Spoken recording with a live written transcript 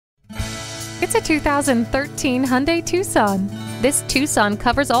It's a 2013 Hyundai Tucson. This Tucson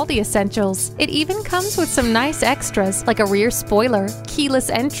covers all the essentials. It even comes with some nice extras like a rear spoiler,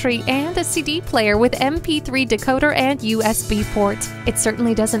 keyless entry, and a CD player with MP3 decoder and USB port. It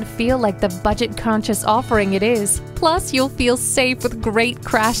certainly doesn't feel like the budget-conscious offering it is. Plus, you'll feel safe with great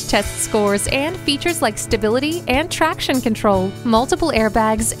crash test scores and features like stability and traction control, multiple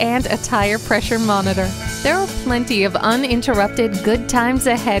airbags, and a tire pressure monitor. There are plenty of uninterrupted good times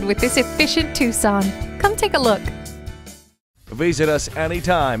ahead with this efficient Tucson. Come take a look. Visit us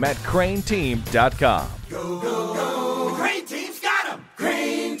anytime at crainteam.com.